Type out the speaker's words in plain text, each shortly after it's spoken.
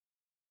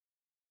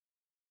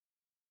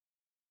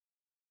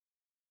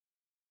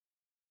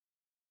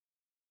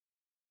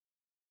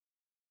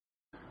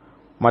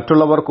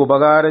മറ്റുള്ളവർക്ക്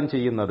ഉപകാരം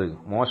ചെയ്യുന്നത്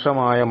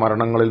മോശമായ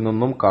മരണങ്ങളിൽ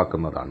നിന്നും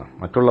കാക്കുന്നതാണ്.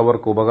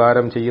 മറ്റുള്ളവർക്ക്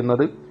ഉപകാരം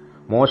ചെയ്യുന്നത്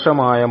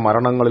മോശമായ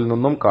മരണങ്ങളിൽ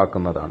നിന്നും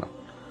കാക്കുന്നതാണ്.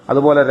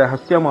 അതുപോലെ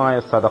രഹസ്യമായ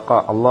സദഖ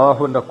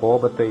അള്ളാഹുവിന്റെ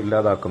കോപത്തെ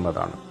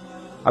ഇല്ലാതാക്കുന്നതാണ്.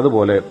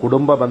 അതുപോലെ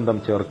കുടുംബ ബന്ധം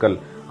ചേർക്കൽ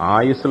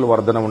ആയുസ്സിൽ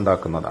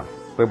വർധനമുണ്ടാക്കുന്നതാണ്.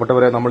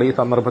 പ്രിയപ്പെട്ടവരെ, നമ്മൾ ഈ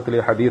സന്ദർഭത്തിൽ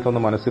ഈ ഹദീസ്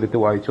ഒന്ന് മനസ്സിരുത്തി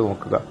വായിച്ചു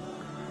നോക്കുക.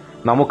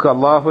 നമുക്ക്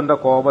അള്ളാഹുവിന്റെ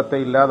കോപത്തെ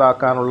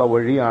ഇല്ലാതാക്കാനുള്ള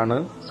വഴിയാണ്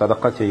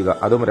സദഖ ചെയ്യുക,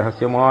 അതും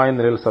രഹസ്യമായ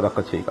നിലയിൽ സദഖ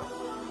ചെയ്യുക.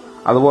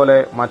 അതുപോലെ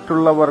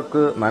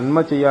മറ്റുള്ളവർക്ക് നന്മ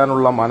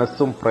ചെയ്യാനുള്ള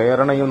മനസ്സും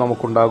പ്രേരണയും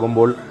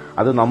നമുക്കുണ്ടാകുമ്പോൾ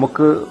അത്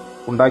നമുക്ക്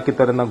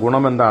ഉണ്ടാക്കിത്തരുന്ന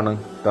ഗുണമെന്താണ്?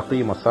 തഖീ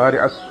മസാരി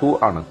അസ്സു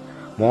ആണ്.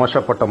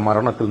 മോശപ്പെട്ട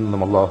മരണത്തിൽ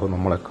നിന്നും അള്ളാഹു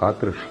നമ്മളെ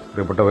കാത്തുരക്ഷിക്കും.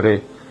 പ്രിയപ്പെട്ടവരെ,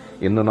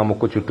 ഇന്ന്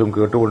നമുക്ക് ചുറ്റും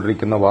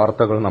കേട്ടുകൊണ്ടിരിക്കുന്ന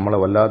വാർത്തകൾ നമ്മളെ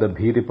വല്ലാതെ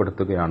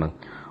ഭീതിപ്പെടുത്തുകയാണ്.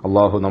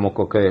 അള്ളാഹു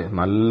നമുക്കൊക്കെ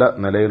നല്ല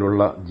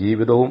നിലയിലുള്ള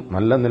ജീവിതവും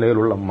നല്ല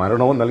നിലയിലുള്ള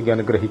മരണവും നൽകി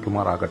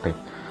അനുഗ്രഹിക്കുമാറാകട്ടെ.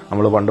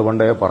 നമ്മൾ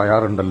പണ്ടേ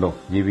പറയാറുണ്ടല്ലോ,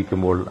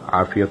 ജീവിക്കുമ്പോൾ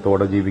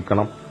ആഫിയത്തോടെ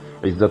ജീവിക്കണം,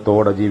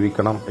 ഇസ്സത്തോടെ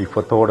ജീവിക്കണം,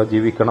 ഇഫത്തോടെ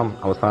ജീവിക്കണം,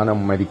 അവസാനം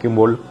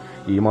മരിക്കുമ്പോൾ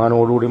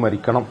ഈമാനോടുകൂടി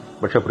മരിക്കണം.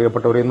 പക്ഷെ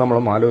പ്രിയപ്പെട്ടവരെ, നമ്മൾ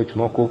ആലോചിച്ച്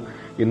നോക്കൂ,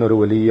 ഇന്നൊരു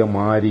വലിയ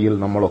മാരിയിൽ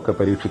നമ്മളൊക്കെ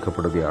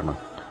പരീക്ഷിക്കപ്പെടുകയാണ്.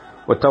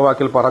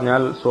 ഒറ്റവാക്കിൽ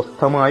പറഞ്ഞാൽ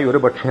സ്വസ്ഥമായി ഒരു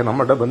പക്ഷേ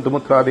നമ്മുടെ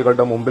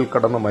ബന്ധുമിത്രാദികളുടെ മുമ്പിൽ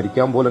കടന്ന്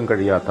മരിക്കാൻ പോലും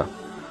കഴിയാത്ത,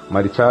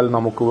 മരിച്ചാൽ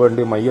നമുക്ക്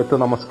വേണ്ടി മയ്യത്ത്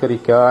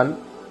നമസ്കരിക്കാൻ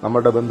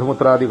നമ്മുടെ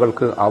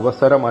ബന്ധുമിത്രാദികൾക്ക്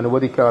അവസരം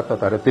അനുവദിക്കാത്ത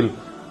തരത്തിൽ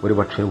ഒരു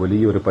പക്ഷേ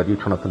വലിയൊരു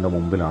പരീക്ഷണത്തിന്റെ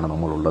മുമ്പിലാണ്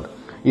നമ്മളുള്ളത്.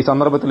 ഈ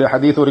സന്ദർഭത്തിൽ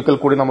ഹദീസ് ഒരിക്കൽ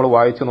കൂടി നമ്മൾ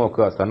വായിച്ചു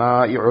നോക്കുക.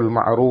 സനാഇഉൽ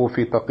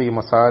മഅറൂഫി തഖീ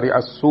മസാരി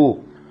അസ്സൂ.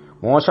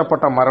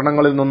 മോശപ്പെട്ട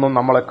മരണങ്ങളിൽ നിന്നും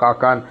നമ്മളെ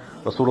കാക്കാൻ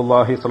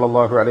റസൂലുള്ളാഹി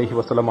സ്വല്ലല്ലാഹു അലൈഹി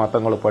വസല്ലം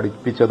തങ്ങൾ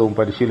പഠിപ്പിച്ചതും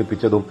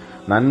പരിശീലിപ്പിച്ചതും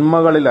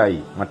നന്മകളിലായി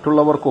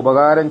മറ്റുള്ളവർക്ക്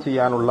ഉപകാരം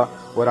ചെയ്യാനുള്ള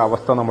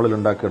ഒരവസ്ഥ നമ്മളിൽ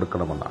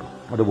ഉണ്ടാക്കിയെടുക്കണമെന്നാണ്.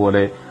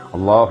 അതുപോലെ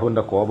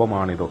അള്ളാഹുവിന്റെ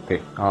കോപമാണിതൊക്കെ.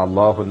 ആ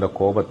അള്ളാഹുവിന്റെ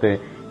കോപത്തെ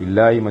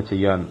ഇല്ലായ്മ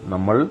ചെയ്യാൻ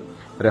നമ്മൾ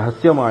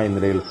രഹസ്യമായ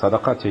നിലയിൽ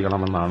സദഖ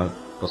ചെയ്യണമെന്നാണ്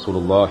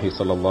റസൂലുള്ളാഹി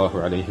സ്വല്ലല്ലാഹു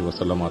അലൈഹി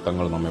വസല്ലം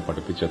തങ്ങൾ നമ്മെ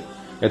പഠിപ്പിച്ചത്.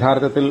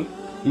 യഥാർത്ഥത്തിൽ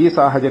ഈ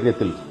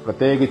സാഹചര്യത്തിൽ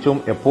പ്രത്യേകിച്ചും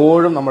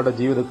എപ്പോഴും നമ്മുടെ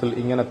ജീവിതത്തിൽ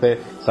ഇങ്ങനത്തെ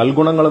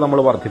സൽഗുണങ്ങൾ നമ്മൾ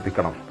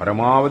വർദ്ധിപ്പിക്കണം.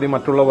 പരമാവധി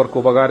മറ്റുള്ളവർക്ക്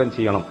ഉപകാരം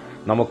ചെയ്യണം.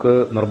 നമുക്ക്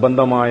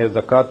നിർബന്ധമായ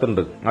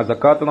സക്കാത്തുണ്ട്. ആ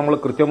സക്കാത്ത് നമ്മൾ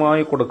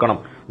കൃത്യമായി കൊടുക്കണം.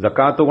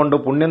 സക്കാത്ത് കൊണ്ട്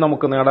പുണ്യം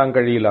നമുക്ക് നേടാൻ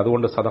കഴിയില്ല.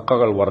 അതുകൊണ്ട്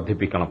സദഖകൾ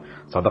വർദ്ധിപ്പിക്കണം.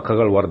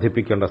 സദഖകൾ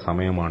വർദ്ധിപ്പിക്കേണ്ട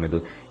സമയമാണിത്.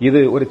 ഇത്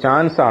ഒരു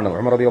ചാൻസാണ്.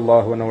 ഉമർ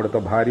റളിയല്ലാഹു അൻഹു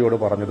അവിടുത്തെ ഭാര്യയോട്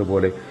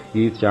പറഞ്ഞതുപോലെ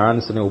ഈ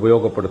ചാൻസിനെ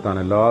ഉപയോഗപ്പെടുത്താൻ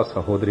എല്ലാ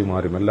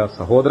സഹോദരിമാരും എല്ലാ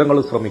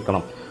സഹോദരങ്ങളും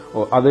ശ്രമിക്കണം.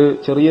 അത്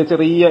ചെറിയ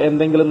ചെറിയ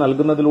എന്തെങ്കിലും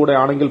നൽകുന്നതിലൂടെ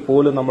ആണെങ്കിൽ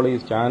പോലും നമ്മൾ ഈ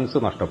ചാൻസ്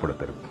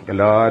നഷ്ടപ്പെടുത്തരുത്.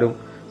 എല്ലാവരും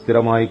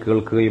സ്ഥിരമായി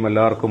കേൾക്കുകയും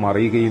എല്ലാവർക്കും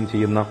അറിയുകയും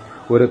ചെയ്യുന്ന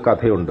ഒരു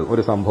കഥയുണ്ട്,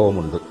 ഒരു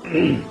സംഭവമുണ്ട്.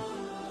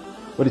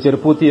 ഒരു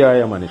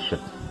ചെറുപ്പൂത്തിയായ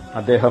മനുഷ്യൻ,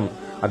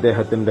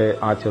 അദ്ദേഹത്തിന്റെ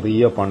ആ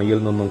ചെറിയ പണിയിൽ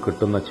നിന്നും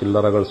കിട്ടുന്ന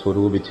ചില്ലറകൾ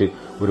സ്വരൂപിച്ച്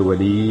ഒരു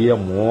വലിയ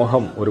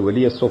മോഹം, ഒരു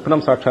വലിയ സ്വപ്നം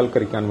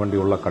സാക്ഷാത്കരിക്കാൻ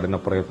വേണ്ടിയുള്ള കഠിന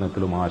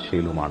പ്രയത്നത്തിലും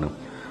ആശയിലുമാണ്.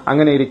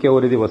 അങ്ങനെ ഇരിക്കെ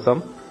ഒരു ദിവസം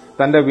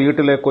തന്റെ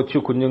വീട്ടിലെ കൊച്ചു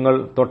കുഞ്ഞുങ്ങൾ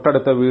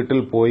തൊട്ടടുത്ത വീട്ടിൽ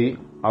പോയി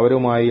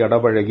അവരുമായി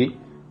ഇടപഴകി.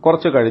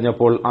 കുറച്ചു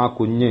കഴിഞ്ഞപ്പോൾ ആ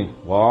കുഞ്ഞ്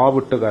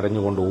വാവിട്ട്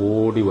കരഞ്ഞുകൊണ്ട്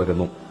ഓടി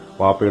വരുന്നു.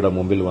 വാപ്പയുടെ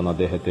മുമ്പിൽ വന്ന്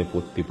അദ്ദേഹത്തെ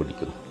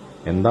പൊത്തിപ്പിടിക്കുന്നു.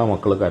 എന്താ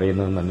മക്കൾ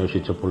കരയുന്നതെന്ന്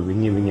അന്വേഷിച്ചപ്പോൾ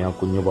വിങ്ങി ആ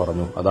കുഞ്ഞു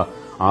പറഞ്ഞു, അതാ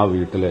ആ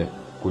വീട്ടിലെ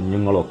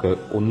കുഞ്ഞുങ്ങളൊക്കെ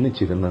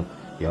ഒന്നിച്ചിരുന്ന്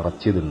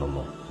ഇറച്ചി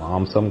തിന്നുന്നു,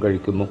 മാംസം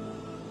കഴിക്കുന്നു.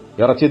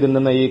 ഇറച്ചി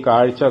തിന്നുന്ന ഈ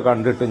കാഴ്ച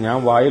കണ്ടിട്ട് ഞാൻ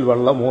വായിൽ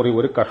വെള്ളമൂറി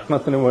ഒരു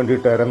കഷ്ണത്തിന്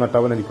വേണ്ടിയിട്ട് ഇരന്നിട്ട്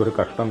അവൻ എനിക്കൊരു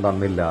കഷ്ണം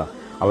തന്നില്ല.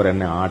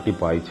 അവരെന്നെ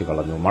ആട്ടിപ്പായിച്ചു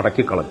കളഞ്ഞു,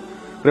 മടക്കിക്കളഞ്ഞു.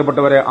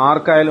 പ്രിയപ്പെട്ടവരെ,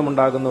 ആർക്കായാലും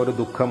ഉണ്ടാകുന്ന ഒരു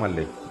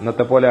ദുഃഖമല്ലേ.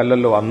 ഇന്നത്തെ പോലെ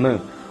അല്ലല്ലോ. അന്ന്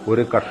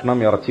ഒരു കഷ്ണം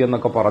ഇറച്ചി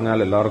എന്നൊക്കെ പറഞ്ഞാൽ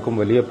എല്ലാവർക്കും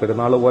വലിയ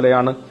പെരുന്നാൾ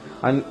പോലെയാണ്.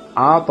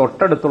 ആ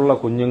തൊട്ടടുത്തുള്ള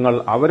കുഞ്ഞുങ്ങൾ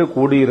അവർ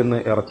കൂടിയിരുന്ന്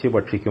ഇറച്ചി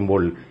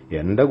ഭക്ഷിക്കുമ്പോൾ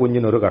എന്റെ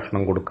കുഞ്ഞിനൊരു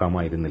കഷ്ണം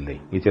കൊടുക്കാമായിരുന്നില്ലേ?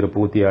 ഈ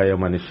ചെറുപ്പൂത്തിയായ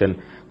മനുഷ്യൻ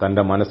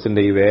തന്റെ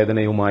മനസ്സിന്റെ ഈ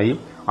വേദനയുമായി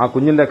ആ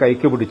കുഞ്ഞിന്റെ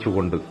കൈക്ക്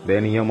പിടിച്ചുകൊണ്ട്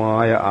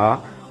ദയനീയമായ ആ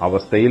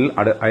അവസ്ഥയിൽ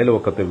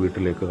അയൽവക്കത്തെ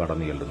വീട്ടിലേക്ക്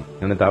കടന്നു ചെല്ലുന്നു.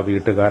 എന്നിട്ട് ആ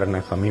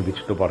വീട്ടുകാരനെ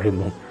സമീപിച്ചിട്ട്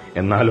പറയുന്നു,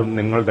 എന്നാലും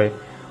നിങ്ങളുടെ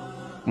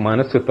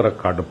മനസ്സിത്ര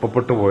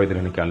കടുപ്പപ്പെട്ടു പോയതിന്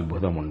എനിക്ക്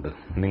അത്ഭുതമുണ്ട്.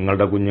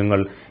 നിങ്ങളുടെ കുഞ്ഞുങ്ങൾ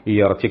ഈ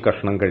ഇറച്ചി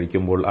കഷ്ണം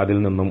കഴിക്കുമ്പോൾ അതിൽ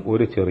നിന്നും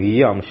ഒരു ചെറിയ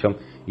അംശം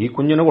ഈ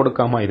കുഞ്ഞിന്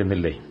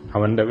കൊടുക്കാമായിരുന്നില്ലേ?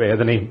 അവന്റെ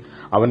വേദനയും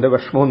അവന്റെ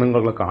വിഷമവും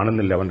നിങ്ങൾ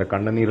കാണുന്നില്ല. അവന്റെ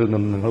കണ്ണുനീരിൽ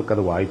നിന്ന്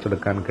നിങ്ങൾക്കത്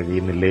വായിച്ചെടുക്കാൻ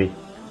കഴിയുന്നില്ലേ?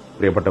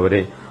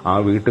 പ്രിയപ്പെട്ടവരെ, ആ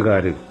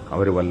വീട്ടുകാര്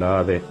അവർ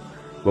വല്ലാതെ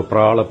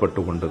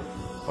വെപ്രാളപ്പെട്ടുകൊണ്ട്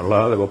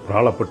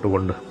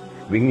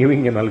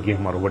വിങ്ങി നൽകിയ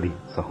മറുപടി,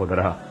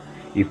 സഹോദരാ,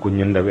 ഈ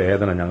കുഞ്ഞിന്റെ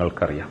വേദന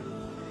ഞങ്ങൾക്കറിയാം,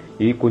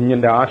 ഈ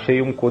കുഞ്ഞിന്റെ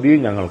ആശയും കൊതിയും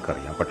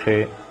ഞങ്ങൾക്കറിയാം. പക്ഷേ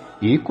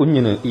ഈ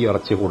കുഞ്ഞിന് ഈ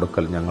ഇറച്ചി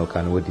കൊടുക്കൽ ഞങ്ങൾക്ക്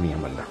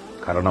അനുവദനീയമല്ല.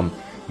 കാരണം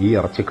ഈ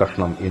ഇറച്ചി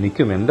കഷ്ണം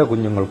എനിക്കും എന്റെ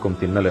കുഞ്ഞുങ്ങൾക്കും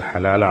തിന്നൽ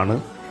ഹലാലാണ്.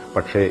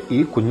 പക്ഷേ ഈ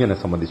കുഞ്ഞിനെ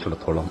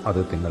സംബന്ധിച്ചിടത്തോളം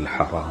അത് തിന്നൽ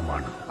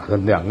ഹറാമാണ്.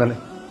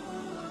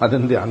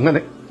 അതെന്തേ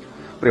അങ്ങനെ?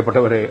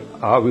 പ്രിയപ്പെട്ടവരെ,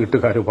 ആ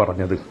വീട്ടുകാർ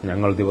പറഞ്ഞത്,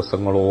 ഞങ്ങൾ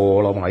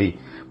ദിവസങ്ങളോളമായി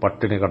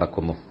പട്ടിണി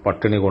കിടക്കുന്നു.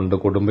 പട്ടിണി കൊണ്ട്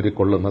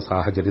കൊടുമ്പിരിക്കൊള്ളുന്ന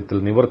സാഹചര്യത്തിൽ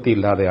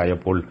നിവൃത്തിയില്ലാതെ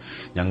ആയപ്പോൾ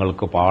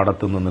ഞങ്ങൾക്ക്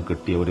പാടത്തു നിന്ന്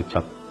കിട്ടിയ ഒരു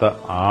ചത്ത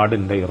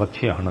ആടിന്റെ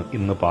ഇറച്ചിയാണ്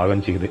ഇന്ന്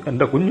പാകം ചെയ്ത്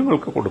എന്റെ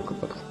കുഞ്ഞുങ്ങൾക്ക്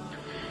കൊടുക്കുന്നത്.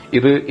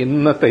 ഇത്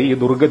ഇന്നത്തെ ഈ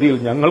ദുർഗതിയിൽ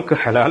ഞങ്ങൾക്ക്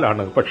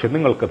ഹലാലാണ്, പക്ഷെ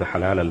നിങ്ങൾക്കത്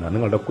ഹലാലല്ല,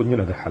 നിങ്ങളുടെ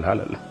കുഞ്ഞിനത്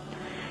ഹലാലല്ല.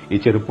 ഈ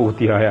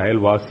ചെറുപ്പൂത്തിയായ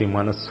അയൽവാസി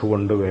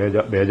മനസ്സുകൊണ്ട്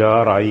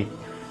ബേജാറായി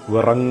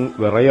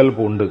വിറയൽ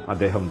പൂണ്ട്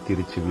അദ്ദേഹം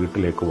തിരിച്ച്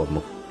വീട്ടിലേക്ക്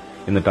വന്നു.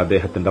 എന്നിട്ട്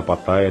അദ്ദേഹത്തിന്റെ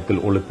പത്തായത്തിൽ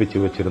ഒളിപ്പിച്ചു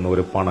വെച്ചിരുന്ന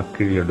ഒരു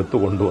പണക്കിഴി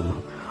എടുത്തുകൊണ്ടുവന്നു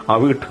ആ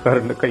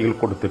വീട്ടുകാരന്റെ കയ്യിൽ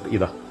കൊടുത്തിട്ട്,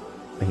 ഇതാ,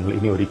 നിങ്ങൾ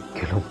ഇനി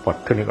ഒരിക്കലും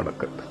പട്ടിണി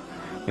കിടക്കരുത്,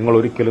 നിങ്ങൾ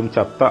ഒരിക്കലും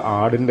ചത്ത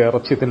ആടിന്റെ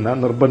ഇറച്ചി തിന്നാൻ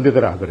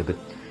നിർബന്ധിതരാകരുത്,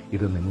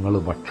 ഇത് നിങ്ങൾ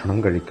ഭക്ഷണം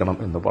കഴിക്കണം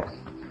എന്ന്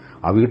പറഞ്ഞു.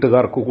 ആ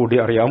വീട്ടുകാർക്ക് കൂടി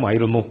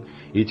അറിയാമായിരുന്നു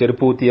ഈ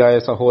ചെരുപ്പൂത്തിയായ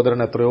സഹോദരൻ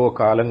എത്രയോ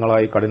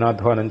കാലങ്ങളായി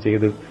കഠിനാധ്വാനം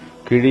ചെയ്ത്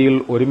കിഴിയിൽ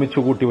ഒരുമിച്ച്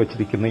കൂട്ടി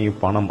വച്ചിരിക്കുന്ന ഈ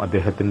പണം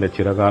അദ്ദേഹത്തിന്റെ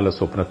ചിരകാല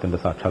സ്വപ്നത്തിന്റെ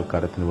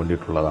സാക്ഷാത്കാരത്തിന്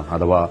വേണ്ടിയിട്ടുള്ളതാണ്.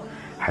 അഥവാ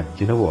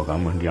ഹജ്ജിന് പോകാൻ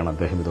വേണ്ടിയാണ്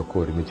അദ്ദേഹം ഇതൊക്കെ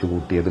ഒരുമിച്ച്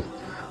കൂട്ടിയത്.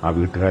 ആ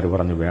വീട്ടുകാർ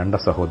പറഞ്ഞു, വേണ്ട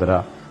സഹോദര,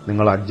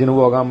 നിങ്ങൾ ഹജ്ജിന്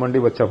പോകാൻ വേണ്ടി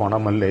വെച്ച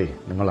പണമല്ലേ,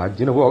 നിങ്ങൾ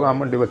ഹജ്ജിന് പോകാൻ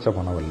വേണ്ടി വെച്ച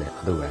പണമല്ലേ,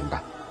 അത് വേണ്ട.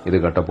 ഇത്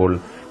കേട്ടപ്പോൾ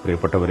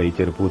പ്രിയപ്പെട്ടവരെ, ഈ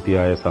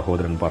ചെരുപ്പൂത്തിയായ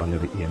സഹോദരൻ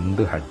പറഞ്ഞത്,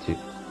 എന്ത് ഹജ്ജ്,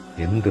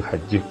 എന്ത്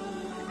ഹജ്ജ്?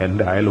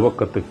 എന്റെ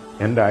അയൽവക്കത്ത്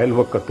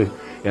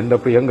എന്റെ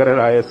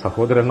പ്രിയങ്കരായ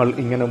സഹോദരങ്ങൾ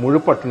ഇങ്ങനെ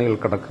മുഴുപട്ടിണിയിൽ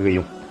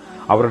കിടക്കുകയും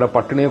അവരുടെ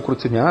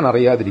പട്ടിണിയെക്കുറിച്ച് ഞാൻ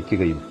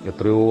അറിയാതിരിക്കുകയും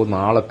എത്രയോ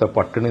നാളത്തെ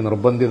പട്ടിണി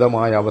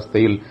നിർബന്ധിതമായ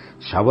അവസ്ഥയിൽ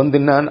ശവം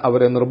തിന്നാൻ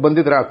അവരെ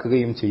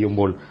നിർബന്ധിതരാക്കുകയും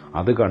ചെയ്യുമ്പോൾ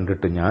അത്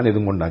കണ്ടിട്ട്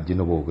ഞാനിതും കൊണ്ട്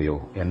ഹജ്ജിന് പോവുകയോ?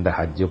 എന്റെ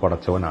ഹജ്ജ്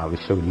പടച്ചവൻ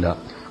ആവശ്യമില്ല,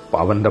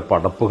 അവന്റെ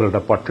പടപ്പുകളുടെ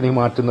പട്ടിണി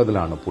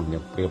മാറ്റുന്നതിലാണ്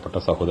പുണ്യം. പ്രിയപ്പെട്ട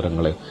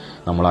സഹോദരങ്ങളെ,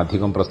 നമ്മൾ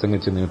അധികം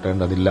പ്രസംഗിച്ച്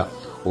നീട്ടേണ്ടതില്ല.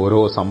 ഓരോ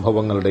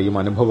സംഭവങ്ങളുടെയും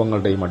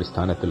അനുഭവങ്ങളുടെയും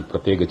അടിസ്ഥാനത്തിൽ,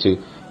 പ്രത്യേകിച്ച്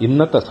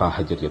ഇന്നത്തെ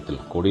സാഹചര്യത്തിൽ,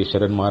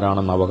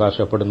 കോടീശ്വരന്മാരാണെന്ന്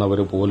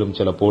അവകാശപ്പെടുന്നവർ പോലും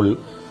ചിലപ്പോൾ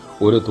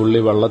ഒരു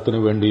തുള്ളി വെള്ളത്തിനു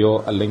വേണ്ടിയോ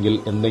അല്ലെങ്കിൽ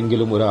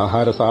എന്തെങ്കിലും ഒരു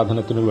ആഹാര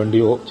സാധനത്തിനു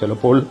വേണ്ടിയോ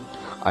ചിലപ്പോൾ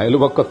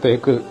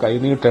അയൽവക്കത്തേക്ക്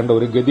കൈനീട്ടേണ്ട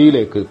ഒരു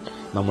ഗതിയിലേക്ക്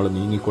നമ്മൾ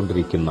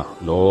നീങ്ങിക്കൊണ്ടിരിക്കുന്ന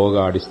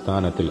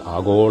ലോകാടിസ്ഥാനത്തിൽ,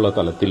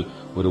 ആഗോളതലത്തിൽ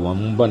ഒരു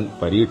വമ്പൻ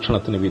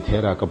പരീക്ഷണത്തിന്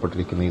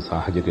വിധേയരാക്കപ്പെട്ടിരിക്കുന്ന ഈ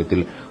സാഹചര്യത്തിൽ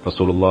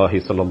റസൂലുള്ളാഹി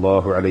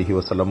സ്വല്ലല്ലാഹു അലൈഹി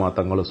വസല്ലമ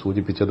തങ്ങൾ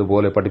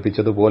സൂചിപ്പിച്ചതുപോലെ,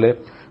 പഠിപ്പിച്ചതുപോലെ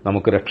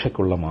നമുക്ക്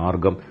രക്ഷയ്ക്കുള്ള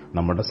മാർഗം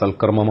നമ്മുടെ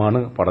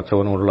സൽക്കർമ്മമാണ്,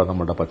 പടച്ചവനോടുള്ള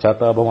നമ്മുടെ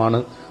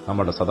പശ്ചാത്താപമാണ്,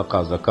 നമ്മുടെ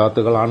സദഖ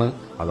സക്കാത്തുകളാണ്.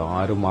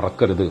 അതാരും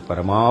മറക്കരുത്.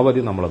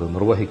 പരമാവധി നമ്മളത്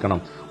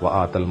നിർവഹിക്കണം.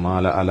 വആതൽ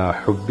മാല അലാ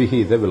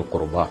ഹുബ്ബിഹി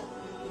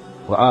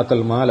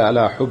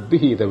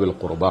ദവിൽ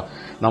ഖുർബ,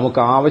 നമുക്ക്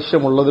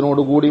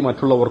ആവശ്യമുള്ളതിനോടുകൂടി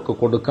മറ്റുള്ളവർക്ക്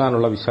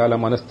കൊടുക്കാനുള്ള വിശാല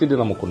മനസ്ഥിതി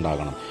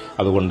നമുക്കുണ്ടാകണം.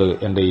 അതുകൊണ്ട്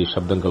എന്റെ ഈ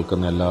ശബ്ദം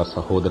കേൾക്കുന്ന എല്ലാ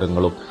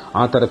സഹോദരങ്ങളും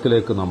ആ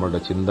തരത്തിലേക്ക് നമ്മളുടെ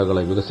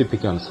ചിന്തകളെ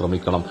വികസിപ്പിക്കാൻ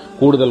ശ്രമിക്കണം.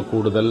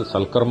 കൂടുതൽ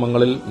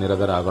സൽക്കർമ്മങ്ങളിൽ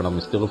നിരതരാകണം.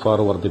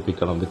 ഇസ്തിഗ്ഫാർ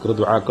വർദ്ധിപ്പിക്കണം, ദിക്ർ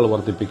ദുആകൾ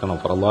വർദ്ധിപ്പിക്കണം,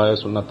 ഫർളായ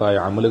സുന്നത്തായ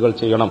അമലുകൾ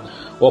ചെയ്യണം.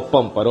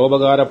 ഒപ്പം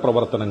പരോപകാര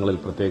പ്രവർത്തനങ്ങളിൽ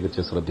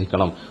പ്രത്യേകിച്ച്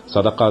ശ്രദ്ധിക്കണം.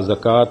 സദഖ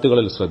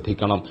സക്കാത്തുകളിൽ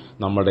ശ്രദ്ധിക്കണം.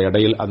 നമ്മുടെ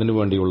ഇടയിൽ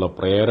അതിനുവേണ്ടിയുള്ള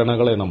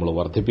പ്രേരണകളെ നമ്മൾ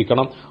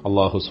വർദ്ധിപ്പിക്കണം.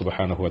 അല്ലാഹു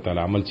സുബ്ഹാനഹു വ തആല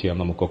അമൽ ചെയ്യാൻ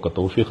നമുക്കൊക്കെ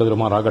തൗഫീഖ്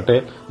തരുമാറാകട്ടെ.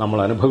 നമ്മൾ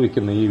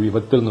അനുഭവിക്കുന്ന ഈ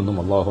വിപത്തിൽ നിന്നും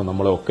അല്ലാഹു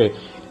നമ്മളെയൊക്കെ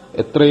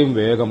എത്രയും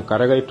വേഗം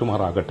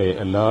കരകയറ്റുമാറാകട്ടെ.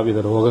 എല്ലാവിധ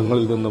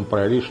രോഗങ്ങളിൽ നിന്നും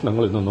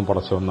പരീക്ഷണങ്ങളിൽ നിന്നും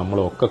പടച്ചവൻ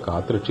നമ്മളെയൊക്കെ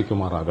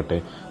കാത്തുരക്ഷിക്കുമാറാകട്ടെ.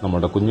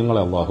 നമ്മുടെ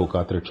കുഞ്ഞുങ്ങളെ അല്ലാഹു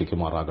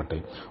കാത്തുരക്ഷിക്കുമാറാകട്ടെ.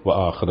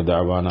 വആഖിറു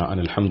ദഅവാന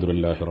അനിൽ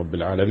ഹംദുലില്ലാഹി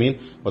റബ്ബിൽ ആലമീൻ.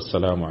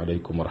 വസ്സലാമു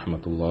അലൈക്കും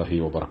വറഹ്മത്തുള്ളാഹി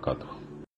വബറകാതുഹു.